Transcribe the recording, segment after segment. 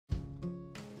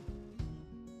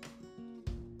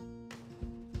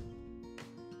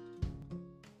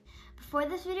Before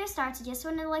this video starts, I just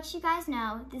wanted to let you guys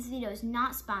know this video is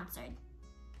not sponsored.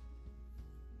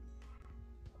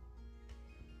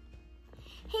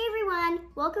 Hey everyone,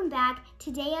 welcome back.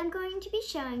 Today I'm going to be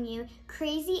showing you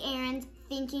Crazy Erin's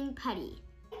Thinking Putty.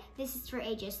 This is for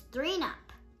ages 3 and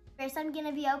up. First I'm going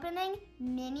to be opening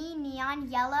mini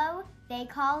neon yellow, they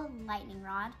call lightning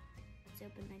rod. Let's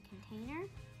open the container.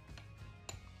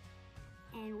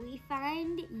 And we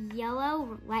find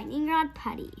yellow lightning rod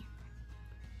putty.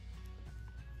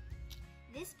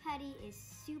 This putty is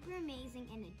super amazing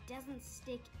and it doesn't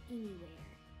stick anywhere.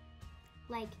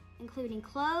 Like including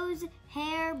clothes,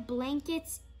 hair,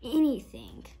 blankets,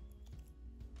 anything.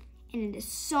 And it is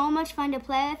so much fun to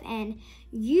play with, and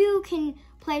you can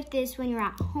play with this when you're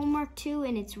at homework too,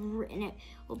 and it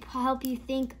will help you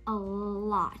think a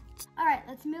lot. All right,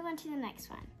 let's move on to the next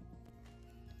one.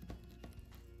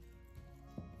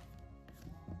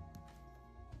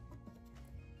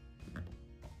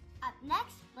 Up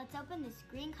next, let's open this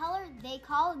green color they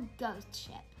call Ghost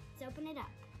Ship. Let's open it up.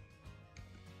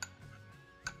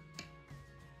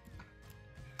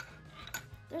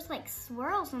 There's like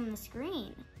swirls on the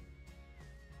screen.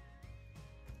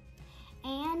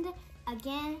 And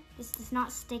again, this does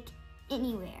not stick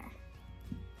anywhere.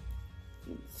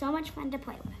 So much fun to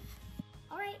play with.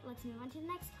 All right, let's move on to the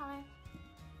next color.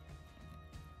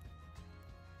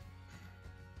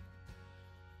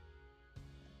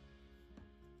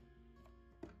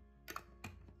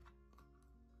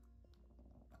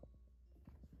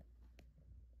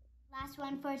 Last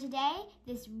one for today,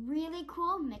 this really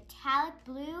cool metallic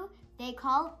blue they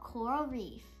call Coral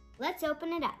Reef. Let's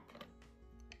open it up.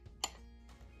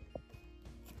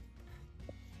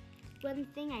 One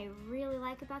thing I really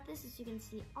like about this is you can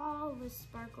see all the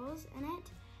sparkles in it,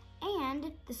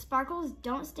 and the sparkles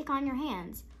don't stick on your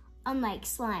hands. Unlike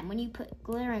slime, when you put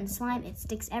glitter in slime, it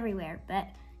sticks everywhere, but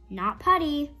not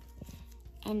putty.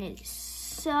 And it's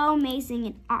so amazing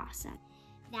and awesome.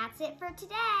 That's it for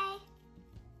today.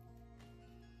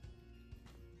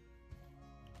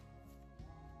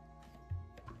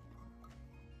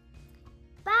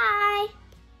 Bye!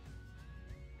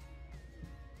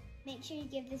 Make sure you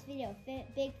give this video a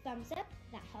big thumbs up.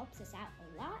 That helps us out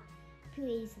a lot.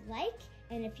 Please like,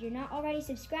 and if you're not already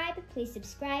subscribed, please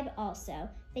subscribe also.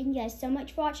 Thank you guys so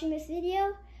much for watching this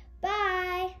video.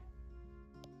 Bye!